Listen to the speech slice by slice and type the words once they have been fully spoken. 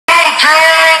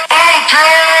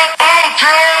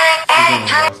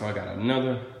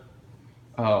another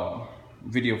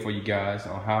video for you guys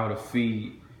on how to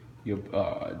feed your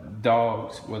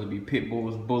dogs, whether it be pit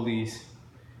bulls, bullies,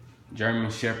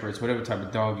 German shepherds, whatever type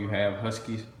of dog you have,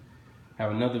 huskies.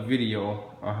 Have another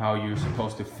video on how you're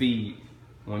supposed to feed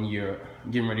when you're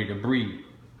getting ready to breed.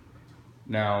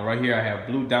 Now right here I have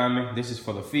Blue Diamond. This is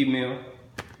for the female.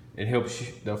 It helps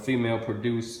the female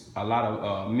produce a lot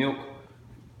of milk,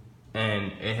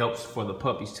 and it helps for the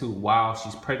puppies too while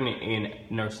she's pregnant and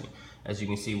nursing, as you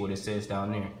can see what it says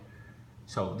down there.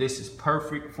 So this is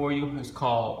perfect for you. It's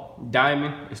called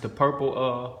Diamond. It's the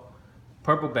purple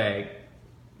bag.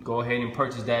 Go ahead and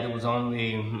purchase that. It was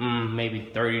only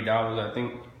maybe $30, I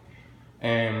think.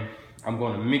 And I'm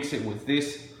going to mix it with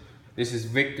this. This is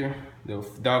Victor, the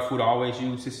dog food I always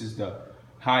use. This is the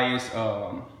highest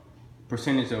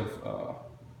percentage of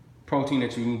protein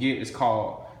that you can get. It's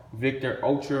called Victor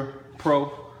Ultra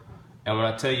Pro. And when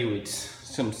I tell you it's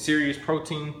some serious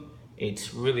protein,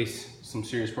 it's really some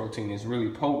serious protein. It's really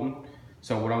potent.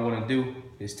 So what I'm going to do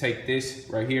is take this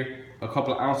right here, a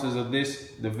couple of ounces of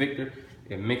this, the Victor,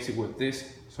 and mix it with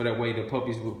this, so that way the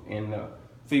puppies and the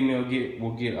female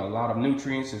will get a lot of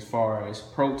nutrients as far as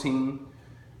protein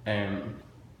and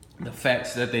the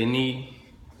fats that they need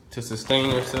to sustain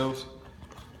themselves.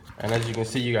 And as you can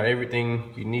see, you got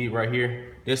everything you need right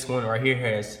here. This one right here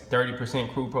has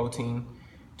 30% crude protein,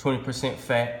 20%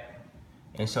 fat,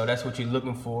 and so that's what you're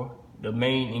looking for. The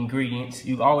main ingredients,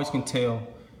 you always can tell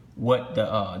what the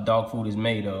dog food is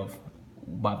made of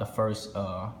by the first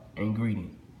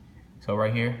ingredient. So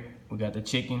right here, we got the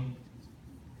chicken.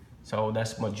 So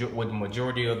that's what the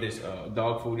majority of this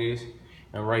dog food is.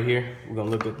 And right here, we're gonna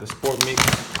look at the sport mix.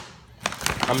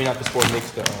 I mean, not the sport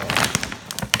mix,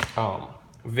 the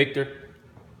Victor.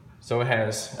 So it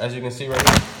has, as you can see right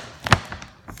here,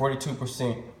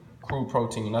 42% crude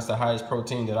protein. That's the highest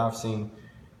protein that I've seen.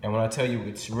 And when I tell you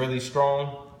it's really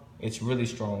strong, it's really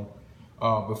strong.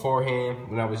 Beforehand,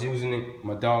 when I was using it,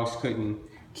 my dogs couldn't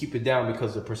keep it down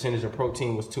because the percentage of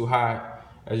protein was too high.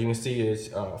 As you can see, it's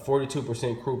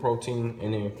 42% crude protein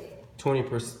and then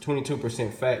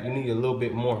 22% fat. You need a little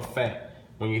bit more fat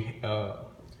when you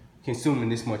consuming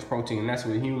this much protein, and that's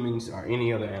with humans or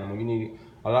any other animal. You need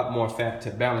a lot more fat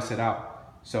to balance it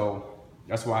out. So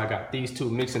that's why I got these two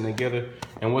mixing together.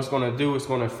 And what's gonna do is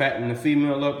gonna fatten the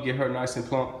female up, get her nice and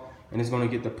plump, and it's gonna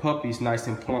get the puppies nice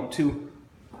and plump too.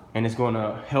 And it's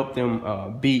gonna help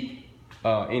them beat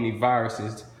any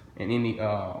viruses and any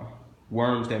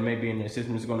worms that may be in their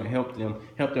system. Is going to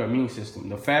help their immune system.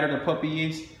 The fatter the puppy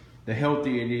is, the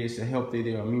healthier it is, the healthier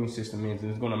their immune system is. And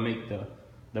it's going to make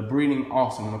the breeding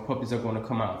awesome. The puppies are going to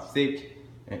come out thick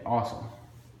and awesome.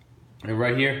 And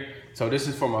right here, so this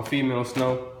is for my female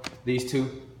Snow. These two,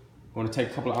 I'm going to take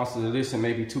a couple of ounces of this and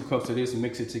maybe 2 cups of this and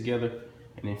mix it together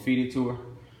and then feed it to her.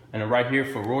 And then right here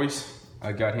for Royce,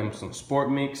 I got him some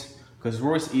sport mix, because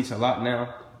Royce eats a lot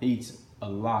now. He eats a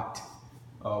lot.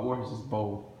 Where's this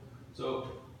bowl? So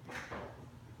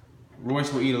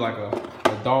Royce will eat like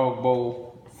a dog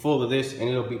bowl full of this, and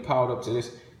it'll be piled up to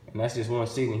this, and that's just one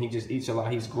season. He just eats a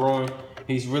lot. He's growing.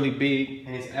 He's really big,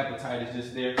 and his appetite is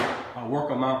just there. I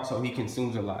work him out so he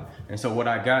consumes a lot. And so what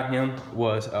I got him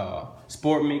was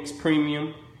Sport Mix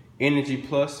Premium Energy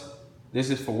Plus. This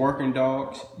is for working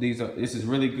dogs. This is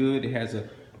really good. It has a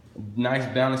nice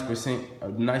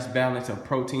balance of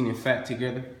protein and fat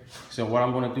together. So what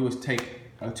I'm going to do is take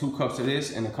 2 cups of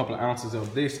this and a couple of ounces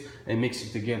of this and mix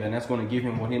it together, and that's going to give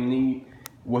him what he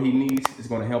needs. It's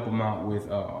going to help him out with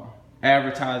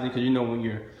advertising, because you know when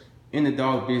you're in the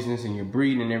dog business and you're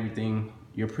breeding and everything,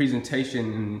 your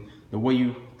presentation and the way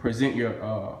you present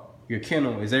your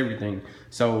kennel is everything.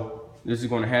 So this is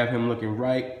going to have him looking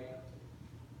right.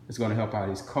 It's going to help out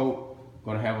his coat.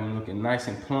 Going to have him looking nice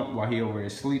and plump while he over here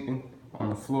sleeping on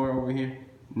the floor over here,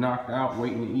 knocked out,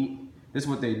 waiting to eat. This is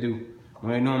what they do.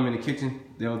 When they know I'm in the kitchen,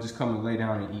 they'll just come and lay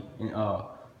down and eat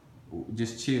and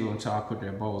just chill until I put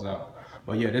their bowls out.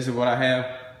 But yeah, this is what I have.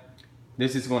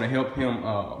 This is going to help him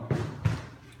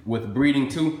with breeding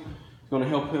too. It's going to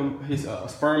help him, his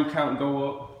sperm count go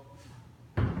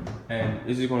up, and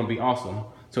this is going to be awesome.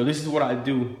 So this is what I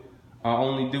do. I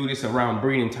only do this around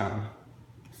breeding time.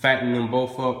 Fatten them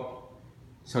both up,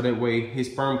 so that way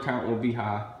his sperm count will be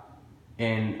high,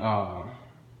 and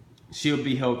she'll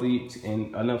be healthy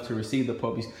and enough to receive the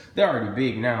puppies. They're already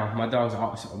big now. My dogs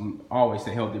always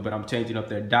stay healthy, but I'm changing up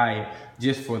their diet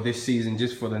just for this season,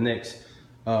 just for the next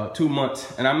 2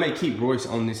 months. And I may keep Royce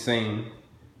on this same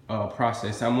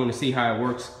process. I'm going to see how it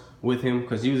works with him,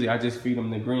 because usually I just feed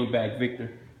him the greenback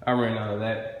Victor. I ran out of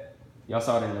that. Y'all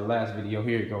saw it in the last video.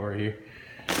 Here you go, right here.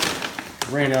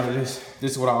 Ran out of this.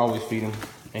 This is what I always feed him,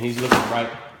 and he's looking right.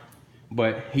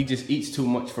 but he just eats too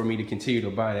much for me to continue to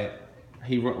buy that.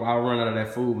 I'll run out of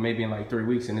that food maybe in like 3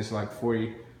 weeks, and it's like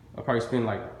 40. I'll probably spend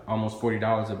like almost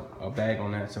 $40 a bag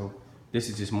on that. So this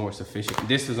is just more sufficient.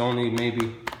 This is only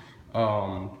maybe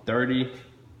 30,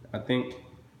 I think,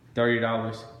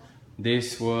 $30.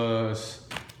 This was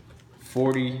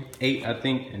 48, I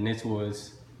think, and this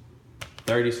was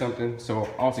 30 something. So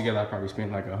altogether, I probably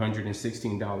spent like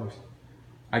 $116.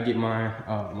 I get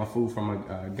my food from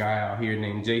a guy out here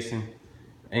named Jason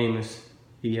Amos.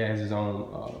 He has his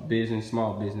own business,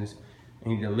 small business,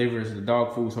 and he delivers the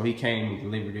dog food. So he came and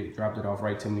delivered it, dropped it off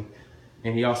right to me.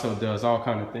 And he also does all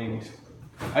kind of things.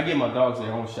 I give my dogs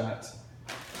their own shots,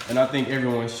 and I think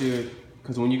everyone should,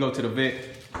 because when you go to the vet,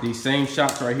 these same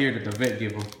shots right here that the vet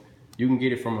give them, you can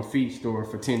get it from a feed store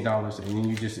for $10, and then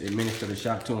you just administer the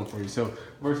shot to them for yourself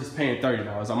versus paying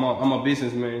 $30. I'm a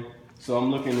businessman, so I'm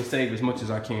looking to save as much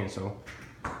as I can. So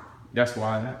that's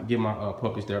why I give my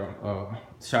puppies their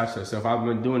shots themselves. I've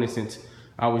been doing it since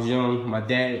I was young. My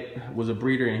dad was a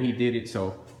breeder and he did it,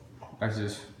 so that's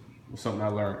just something I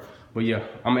learned. But yeah,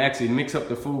 I'm gonna actually mix up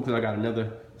the food because I got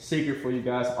another secret for you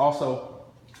guys. Also,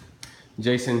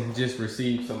 Jason just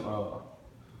received some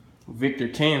Victor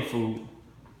canned food.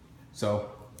 So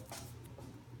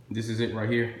this is it right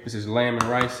here. This is lamb and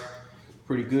rice,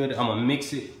 pretty good. I'm gonna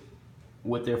mix it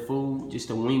with their food just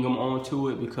to wing them onto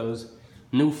it, because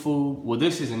new food, well,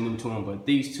 this isn't new to them, but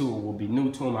these two will be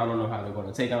new to them. I don't know how they're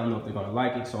gonna take it. I don't know if they're gonna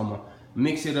like it. So I'm gonna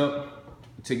mix it up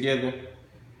together,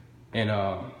 and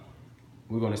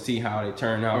we're gonna see how they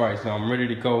turn out. All right, so I'm ready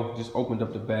to go. Just opened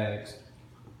up the bags,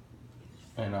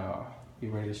 and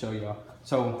get ready to show y'all.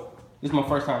 So this is my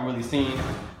first time really seeing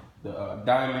the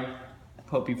diamond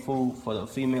puppy food for the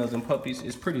females and puppies.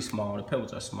 It's pretty small. The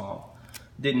pebbles are small.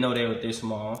 Didn't know they were this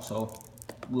small, so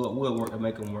we'll work to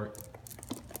make them work.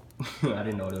 I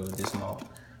didn't know they were this small,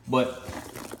 but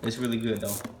it's really good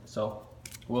though. So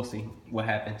we'll see what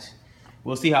happens.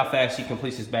 We'll see how fast she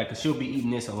completes this bag, because she'll be eating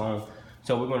this alone.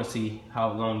 So we're gonna see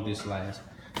how long this lasts.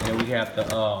 And then we have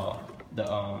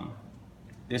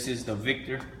this is the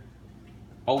Victor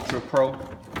Ultra Pro.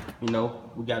 You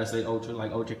know, we gotta say Ultra,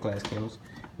 like Ultra class kennels.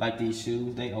 Like these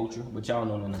shoes, they Ultra, but y'all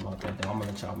know nothing about that though. I'm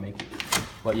gonna let y'all make it.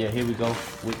 But yeah, here we go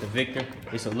with the Victor.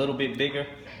 It's a little bit bigger.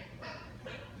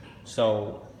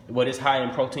 So, what is high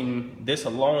in protein, this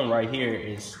alone right here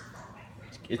is,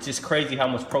 it's just crazy how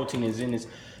much protein is in this.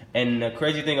 And the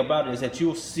crazy thing about it is that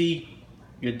you'll see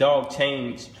your dog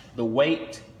change the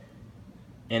weight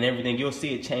and everything. You'll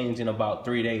see it change in about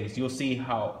 3 days. You'll see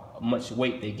how much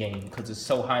weight they gain because it's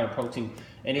so high in protein.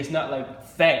 And it's not like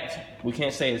fat. We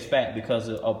can't say it's fat because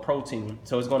of protein.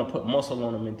 So it's gonna put muscle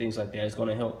on them and things like that. It's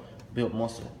gonna help build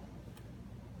muscle.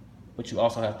 But you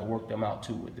also have to work them out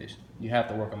too with this. You have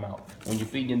to work them out. When you're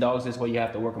feeding your dogs this way, you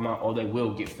have to work them out or they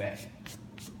will get fat.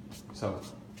 So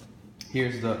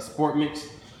here's the Sport Mix.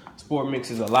 Sport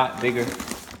Mix is a lot bigger.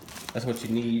 That's what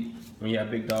you need when you have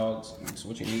big dogs. That's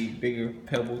what you need. Bigger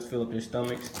pebbles, fill up your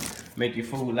stomachs, make your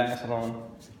food last long.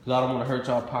 Because I don't want to hurt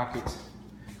y'all pockets.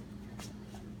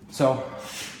 So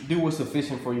do what's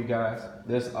sufficient for you guys.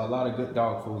 There's a lot of good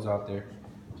dog foods out there.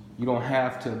 You don't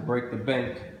have to break the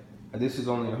bank. This is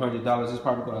only $100. It's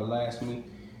probably gonna last me.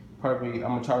 I'm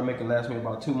gonna try to make it last me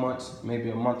about 2 months, maybe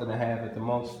a month and a half at the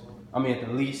most. I mean at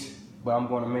the least, but I'm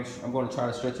gonna try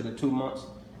to stretch it to 2 months.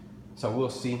 So we'll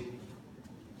see.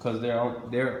 Cause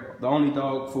they're the only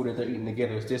dog food that they're eating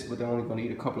together is this, but they're only gonna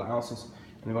eat a couple of ounces,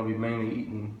 and they're gonna be mainly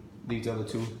eating these other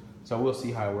two. So we'll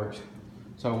see how it works.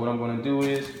 So what I'm gonna do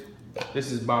is,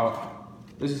 this is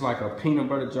like a peanut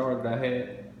butter jar that I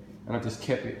had, and I just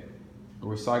kept it,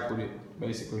 recycled it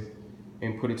basically,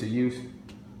 and put it to use.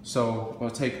 So I'll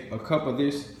take a cup of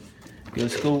this, get a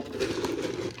scoop,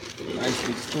 nice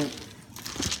big scoop.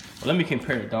 Well, let me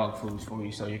compare the dog foods for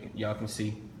you so y'all can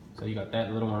see. So you got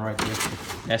that little one right there.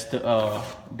 That's the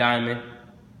Diamond.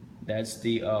 That's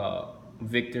the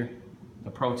Victor. The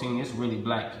protein is really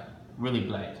black, really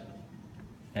black.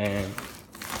 And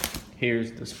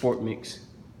here's the Sport Mix.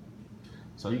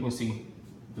 So you can see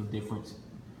the difference.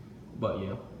 But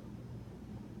yeah,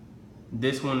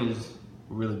 this one is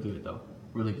really good though.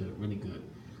 Really good, really good.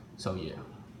 So yeah,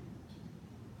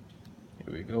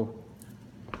 here we go.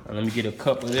 Now let me get a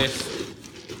cup of this,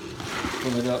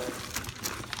 fill it up.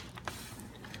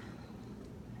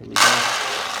 Here we go.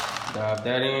 Dive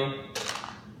that in.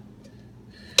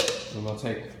 We're gonna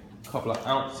take a couple of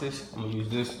ounces. I'm gonna use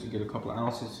this to get a couple of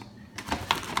ounces.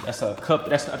 That's a cup.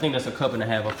 I think that's a cup and a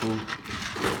half of food.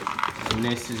 And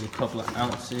this is a couple of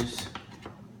ounces.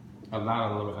 A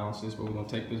lot of little ounces, but we're gonna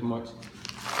take this much.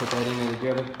 Put that in there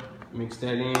together. Mix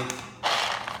that in.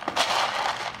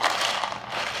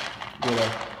 Get a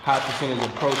high percentage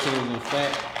of proteins and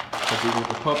fat. But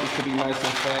the puppies could be nice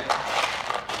and fat.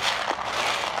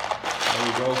 There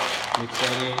we go. Mix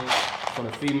that in for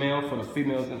the female, for the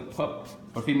females and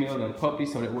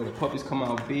puppies, so that way the puppies come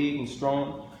out big and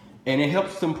strong. And it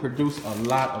helps them produce a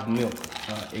lot of milk,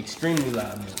 extremely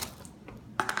lot of milk.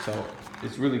 So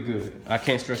it's really good. I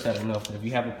can't stress that enough. If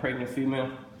you have a pregnant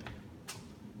female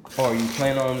or you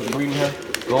plan on breeding her,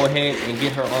 go ahead and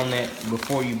get her on that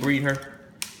before you breed her.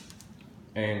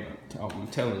 And I'm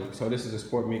telling you, so this is a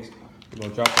sport mix. We're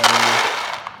gonna drop that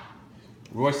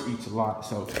in there. Royce eats a lot,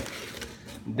 so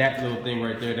that little thing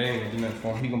right there, that ain't gonna do nothing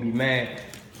for him. He gonna be mad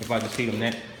if I just feed him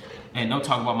that. And don't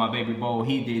talk about my baby Bo.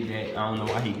 He did that. I don't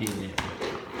know why he did that.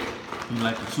 But he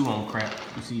like to chew on crap.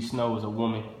 You see, Snow is a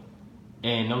woman.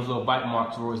 And those little bite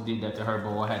marks, Royce did that to her,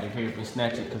 Bo. I had to hurry up and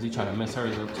snatch it because he trying to mess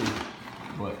hers up too.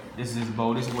 But this is his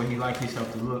Bo. This is where he likes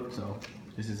himself to look. So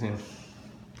this is him.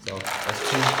 So that's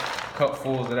 2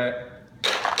 cupfuls of that.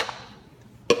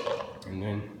 And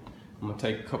then I'm gonna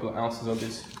take a couple of ounces of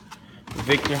this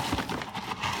Victor,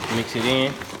 mix it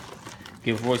in,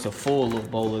 give Royce a full little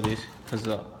bowl of this because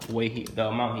the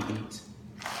amount he eats.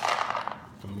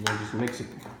 And we're gonna just mix it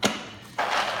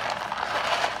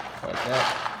like that.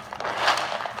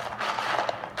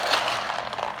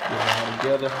 Get it all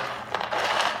together.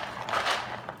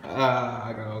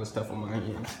 I got all this stuff on my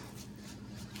hands.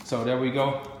 So there we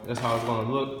go. That's how it's gonna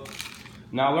look.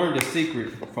 Now I learned a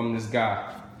secret from this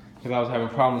guy because I was having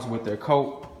problems with their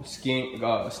coat,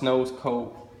 Snow's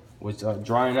coat was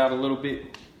drying out a little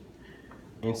bit.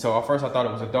 And so at first I thought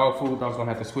it was a dog food. I was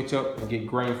gonna have to switch up and get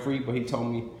grain free, but he told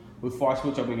me before I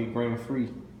switch up and get grain free,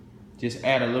 just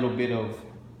add a little bit of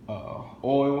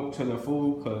oil to the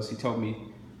food, because he told me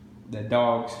that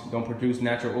dogs don't produce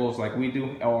natural oils like we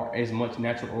do, or as much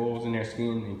natural oils in their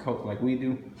skin and coat like we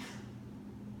do.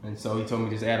 And so he told me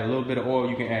just add a little bit of oil.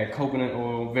 You can add coconut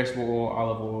oil, vegetable oil,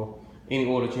 olive oil, any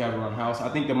oil that you have around the house. I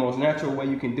think the most natural way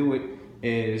you can do it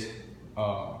is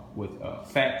with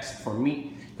fats for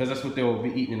meat, because that's what they'll be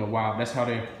eating in the wild. That's how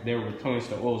they'll replenish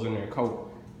the oils in their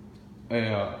coat.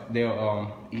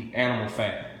 They'll eat animal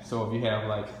fat. So if you have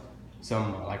like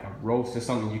some like a roast or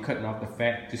something, you're cutting off the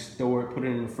fat, just store it, put it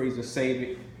in the freezer, save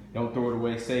it. Don't throw it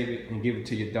away, save it, and give it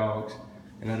to your dogs.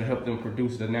 And that'll help them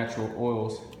produce the natural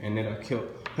oils, and it'll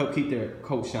help keep their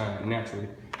coat shine naturally.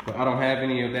 But I don't have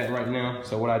any of that right now,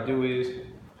 so what I do is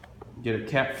get a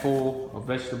cap full of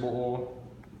vegetable oil,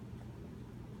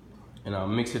 and I'll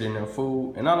mix it in their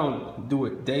food. And I don't do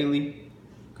it daily,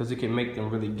 because it can make them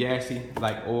really gassy,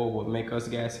 like oil would make us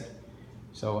gassy.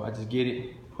 So I just get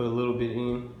it, put a little bit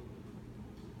in.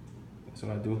 That's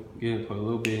what I do, get it, put a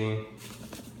little bit in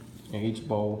each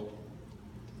bowl,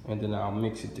 and then I'll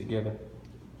mix it together.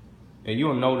 And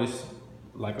you'll notice,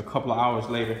 like a couple of hours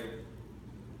later,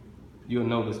 you'll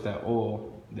notice that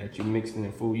oil that you mixed in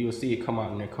the food, you'll see it come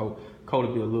out in their coat. Coat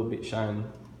will be a little bit shiny.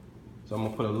 So I'm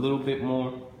gonna put a little bit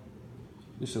more,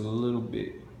 just a little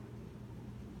bit,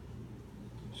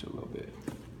 just a little bit.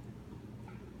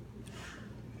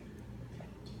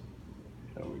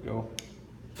 There we go.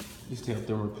 Just to help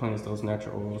them replenish those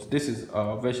natural oils. This is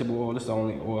vegetable oil. This is the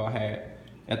only oil I had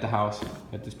at the house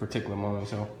at this particular moment,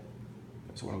 so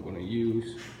that's what I'm gonna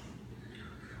use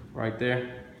right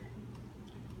there.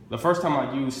 The first time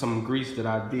I used some grease that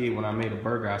I did when I made a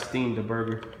burger, I steamed the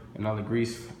burger, and all the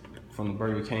grease from the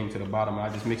burger came to the bottom. I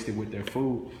just mixed it with their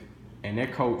food, and their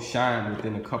coat shined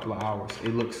within a couple of hours.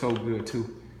 It looks so good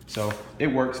too. So it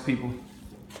works, people.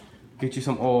 Get you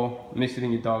some oil, mix it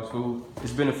in your dog's food.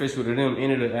 It's beneficial to them,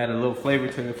 and it'll add a little flavor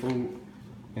to their food,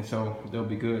 and so they'll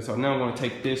be good. So now I'm gonna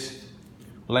take this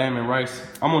lamb and rice.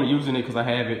 I'm only using it because I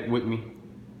have it with me.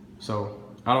 So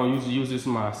I don't usually use this,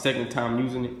 my second time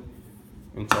using it.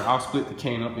 And so I'll split the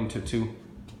can up into 2.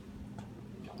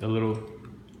 The little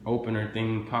opener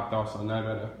thing popped off, so now I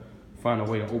gotta find a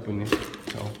way to open it.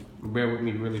 So bear with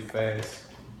me really fast.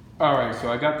 All right,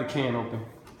 so I got the can open.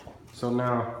 So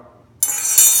now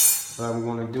what I'm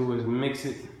gonna do is mix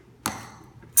it,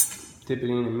 dip it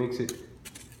in and mix it.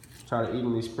 Try to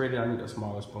evenly spread it. I need a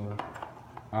smaller spoon,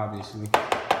 obviously.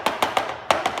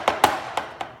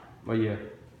 But yeah,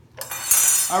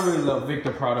 I really love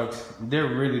Victor products. They're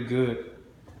really good.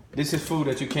 This is food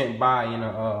that you can't buy in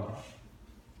a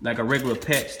like a regular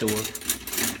pet store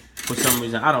for some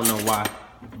reason. I don't know why,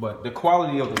 but the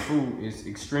quality of the food is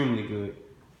extremely good.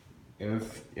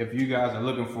 If you guys are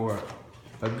looking for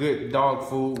a good dog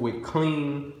food with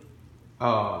clean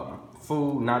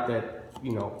food, not that,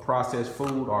 you know, processed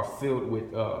food or filled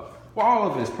with well, all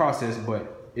of it is processed,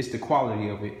 but it's the quality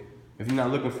of it. If you're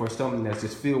not looking for something that's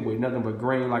just filled with nothing but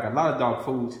grain, like a lot of dog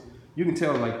foods, you can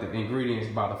tell like the ingredients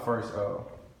by the first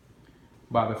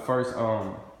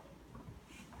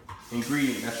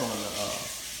ingredient that's on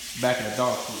the back of the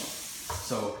dog food.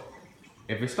 So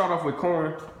if it start off with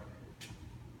corn,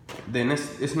 then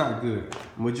it's not good.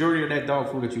 Majority of that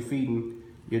dog food that you're feeding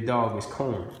your dog is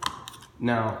corn.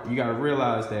 Now you gotta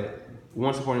realize that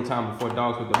once upon a time, before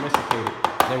dogs were domesticated,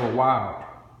 they were wild.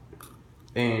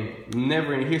 And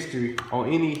never in history,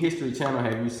 on any History Channel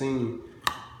have you seen,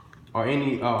 or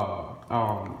any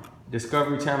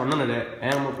Discovery Channel, none of that,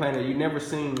 Animal Planet, you never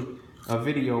seen a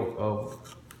video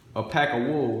of a pack of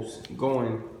wolves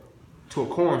going to a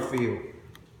cornfield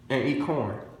and eat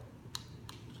corn.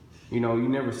 You know, you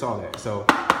never saw that. So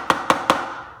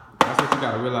that's what you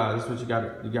gotta realize. That's what you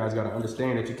guys gotta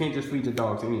understand, that you can't just feed your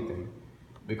dogs anything,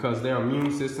 because their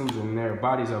immune systems and their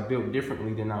bodies are built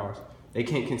differently than ours. They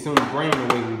can't consume grain the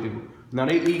way we do. Now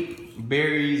they eat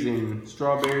berries and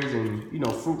strawberries and, you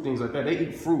know, fruit, things like that. They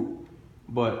eat fruit,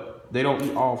 but they don't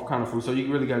eat all kind of fruit. So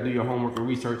you really gotta do your homework and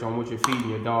research on what you're feeding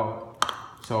your dog.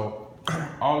 So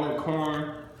all that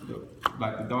corn,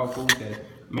 like the dog food, that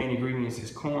main ingredients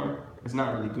is corn, it's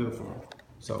not really good for them.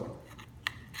 So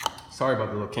sorry about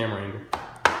the little camera angle.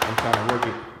 I'm trying to work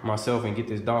it myself and get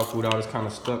this dog food out. It's kind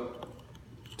of stuck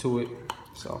to it.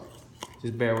 So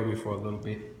just bear with me for a little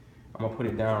bit. I'm gonna put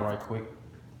it down right quick.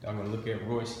 I'm gonna look at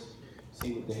Royce,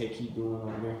 see what the heck he's doing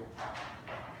over there.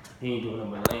 He ain't doing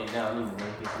nothing but laying down anyway.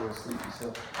 Gets a little sleepy,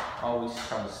 so always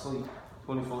trying to sleep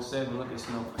 24/7. Look at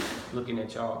Snow, looking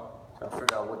at y'all, trying to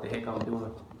figure out what the heck I'm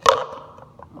doing.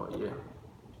 Oh yeah.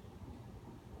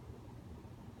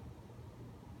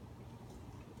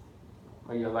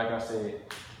 But yeah, like I said,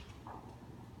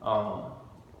 trying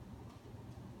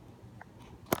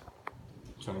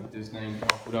to get this name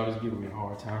off without just giving me a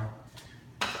hard time.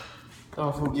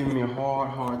 Dog food giving me a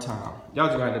hard time. Y'all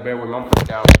just gonna have to bear with me. I'm putting it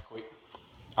down real quick.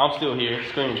 I'm still here.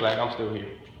 Screen black. I'm still here.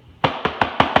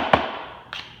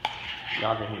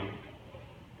 Y'all can hear me.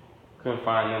 Couldn't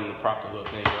find nothing to prop the little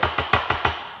thing up.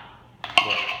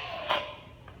 But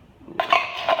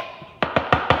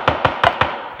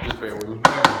just bear with me.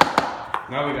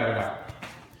 Now we got it out.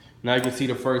 Now you can see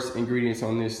the first ingredients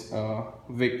on this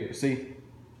Victor. See?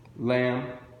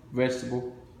 Lamb,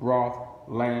 vegetable, broth,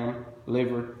 lamb,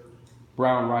 liver,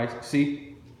 brown rice.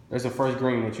 See? That's the first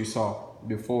green that you saw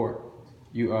before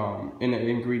you in the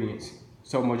ingredients.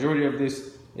 So majority of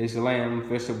this is lamb,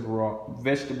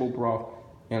 vegetable broth,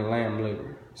 and lamb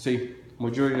liver. See?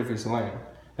 Majority of it's lamb.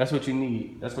 That's what you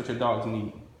need. That's what your dogs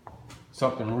need.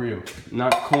 Something real,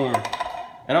 not corn.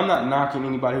 And I'm not knocking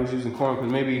anybody who's using corn,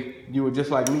 because maybe you were just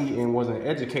like me and wasn't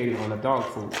educated on the dog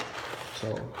food.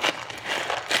 So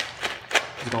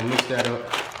just gonna mix that up.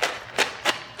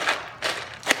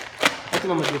 I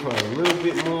think I'm gonna give her a little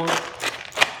bit more.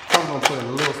 I'm gonna put a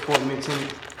little sport mix in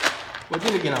it. But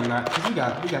then again, I'm not, because we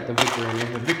got the Victor in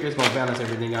there. The Victor is gonna balance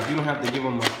everything out. You don't have to give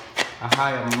them a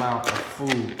high amount of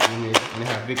food in this and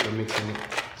have Victor mix in it.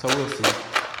 So we'll see.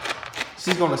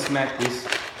 She's gonna smack this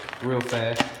real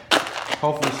fast.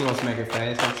 Hopefully she don't smack it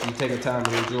fast. Hopefully she take her time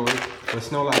to enjoy it. But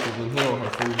Snow like it can heal her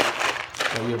food.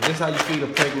 So yeah, this is how you feed a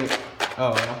pregnant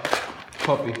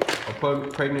puppy, a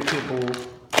pregnant pit bull,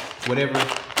 whatever,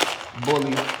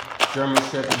 bully, German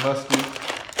Shepherd, Husky.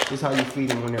 This is how you feed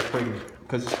them when they're pregnant.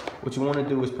 Because what you want to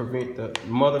do is prevent the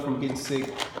mother from getting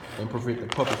sick and prevent the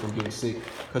puppy from getting sick.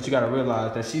 Because you got to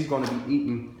realize that she's going to be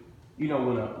eating, you know,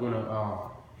 when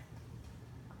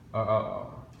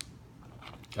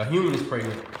a human is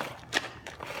pregnant,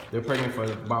 they're pregnant for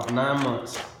about 9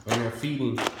 months and they're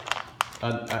feeding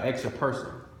an extra person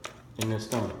in their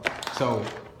stomach. So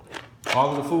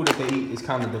all of the food that they eat is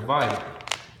kind of divided.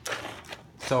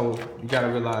 So you gotta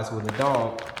realize with a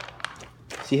dog,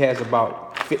 she has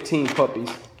about 15 puppies,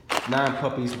 9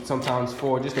 puppies, sometimes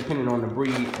 4, just depending on the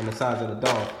breed and the size of the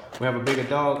dog. When you have a bigger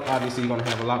dog, obviously you're gonna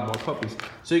have a lot more puppies.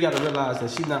 So you gotta realize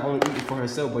that she's not only eating for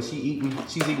herself, but she's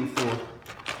eating for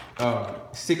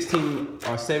 16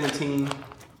 or 17,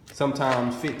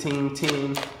 sometimes 15,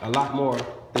 10, a lot more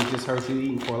than just her. She's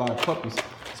eating for a lot of puppies.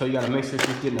 So you gotta make sure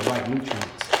she's getting the right nutrients.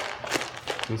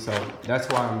 And so that's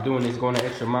why I'm doing this, going the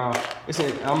extra mile.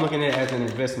 I'm looking at it as an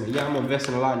investment. Yeah, I'm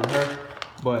investing a lot in her,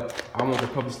 but I want the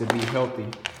puppies to be healthy.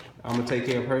 I'm gonna take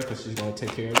care of her because she's gonna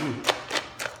take care of me.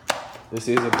 This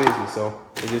is a business, so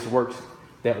it just works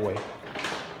that way.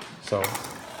 So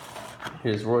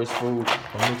here's Roy's food.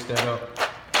 I'll mix that up.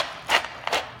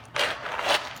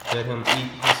 Let him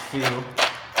eat his fill,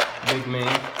 big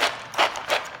man.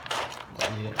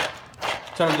 Yeah.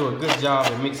 Trying to do a good job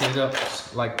of mixing it up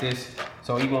like this,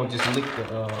 so he won't just lick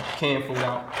the canned food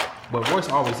out. But Royce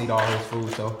always eat all his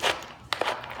food, so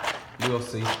we'll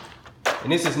see.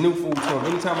 And this is new food to him.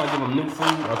 Anytime I give them new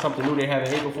food or something new they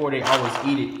haven't ate before, they always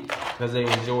eat it because they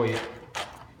enjoy it.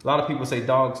 A lot of people say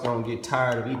dogs don't get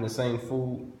tired of eating the same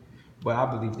food, but I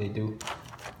believe they do.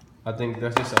 I think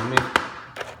that's just a myth.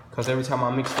 Because every time I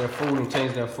mix their food and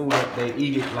change their food up, they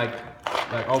eat it like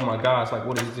oh my gosh, like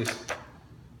what is this?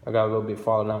 I got a little bit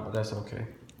falling out, but that's okay.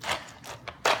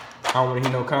 I don't want to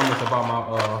hear no comments about my,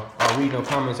 or read no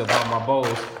comments about my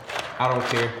bowls. I don't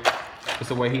care. It's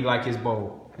the way he like his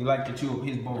bowl. He like to chew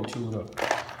his bowl chewed up.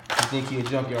 I think he a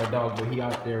junkyard dog, but he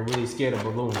out there really scared of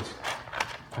balloons.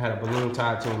 I had a balloon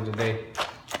tied to him today,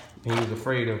 and he was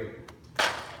afraid of it.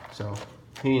 So,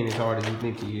 he ain't as hard as you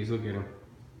think he is. Look at him.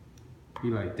 He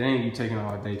like, dang, you taking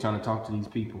all day trying to talk to these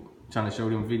people, trying to show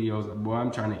them videos. Boy,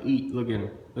 I'm trying to eat. Look at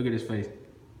him. Look at his face.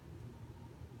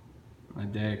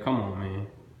 Like, Dad, come on, man.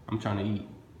 I'm trying to eat.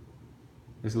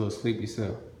 This little sleepy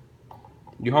self.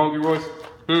 You hungry, Royce?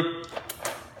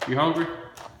 You hungry?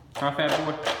 Huh, fat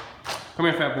boy? Come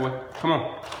here, fat boy. Come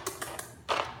on.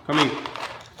 Come eat.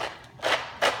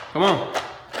 Come on.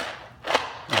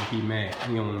 Oh, he mad.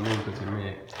 He don't want to move because he's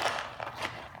mad.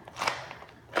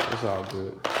 It's all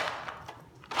good.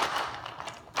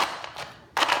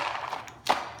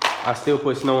 I still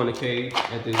put Snow in the cage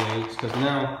at this age because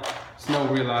now Snow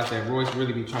realized that Royce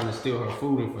really be trying to steal her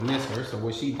food and finesse her. So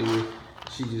what she do is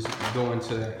she just go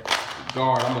into that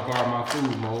guard. I'm gonna guard my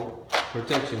food mode,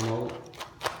 protection mode.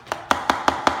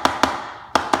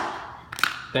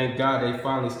 Thank God they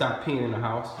finally stopped peeing in the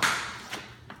house.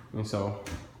 And so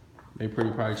they pretty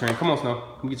probably trained. Come on,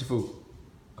 Snow, come get your food.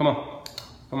 Come on,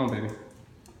 come on, baby.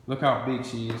 Look how big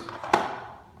she is.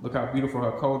 Look how beautiful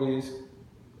her coat is.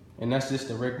 And that's just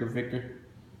the regular Victor.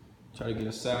 Try to get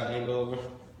a side angle over.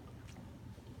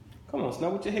 Come on, Snow,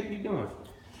 what the heck you doing?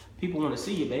 People want to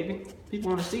see you, baby.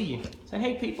 People want to see you. Say,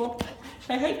 hey, people.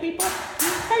 Say, hey, people.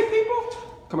 Hey, people.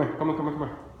 Come here, come on, come on, come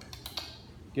on.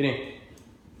 Get in.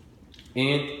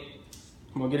 In.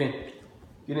 Come on, get in.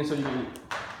 Get in so you can eat.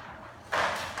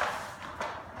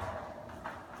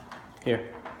 Here.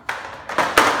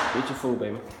 Eat your food,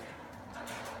 baby.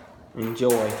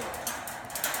 Enjoy.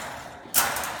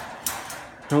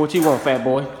 And what you want, fat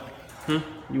boy?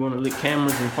 You want to lick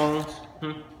cameras and phones?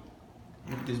 Look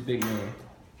at this big man.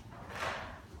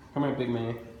 Come here, big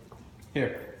man.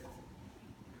 Here.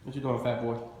 What you doing, fat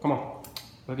boy? Come on.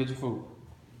 Let's get your food.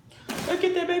 Let's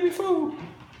get that baby food.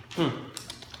 Come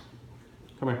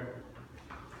here.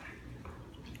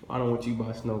 I don't want you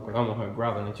by Snow because I want her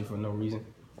growling at you for no reason.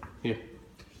 Here.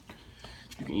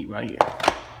 You can eat right here.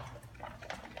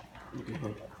 Look at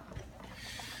him.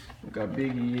 Look how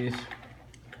big he is.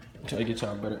 Try to get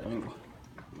y'all a better angle.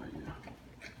 Right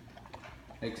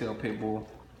here. XL Pitbull.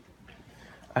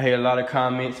 I hear a lot of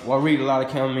comments. Well, I read a lot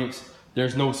of comments.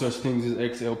 There's no such things as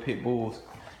XL Pitbulls.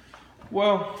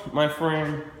 Well, my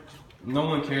friend, no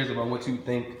one cares about what you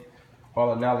think,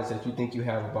 all the knowledge that you think you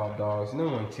have about dogs. No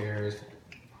one cares.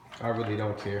 I really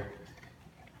don't care.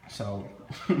 So,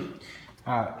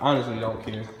 I honestly don't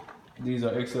care. These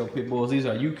are XL Pitbulls. These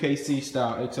are UKC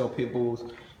style XL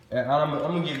Pitbulls. And I'm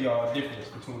gonna give y'all a difference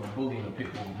between a bully and a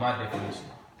pit bull, my definition.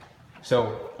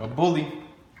 So a bully,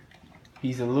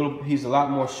 he's a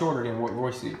lot more shorter than what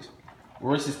Royce is.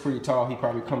 Royce is pretty tall. He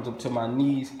probably comes up to my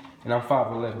knees, and I'm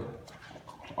 5'11",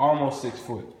 almost 6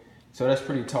 foot. So that's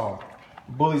pretty tall.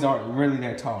 Bullies aren't really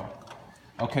that tall.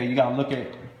 Okay, you gotta look at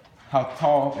how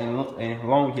tall and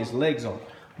long his legs are.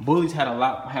 Bullies have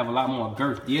a lot more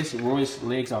girth. Yes, Royce's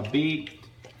legs are big,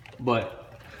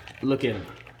 but look at him.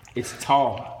 It's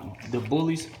tall. The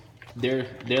bullies, their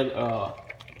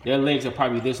legs are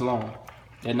probably this long.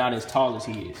 They're not as tall as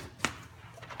he is.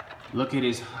 Look at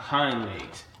his hind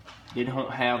legs. They don't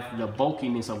have the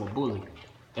bulkiness of a bully.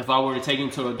 If I were to take him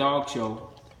to a dog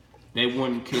show, they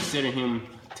wouldn't consider him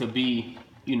to be,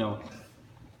 you know,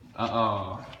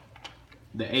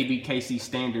 the ABKC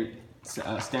standard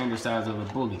size of a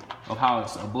bully, of how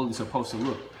a bully's supposed to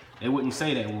look. They wouldn't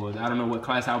say that was. I don't know what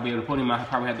class I'll be able to put him. I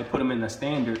probably have to put him in the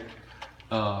standard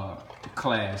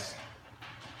class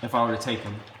if I were to take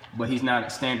him. But he's not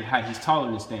at standard height. He's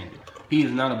taller than standard. He is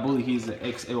not a bully. He's an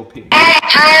XL Pitbull.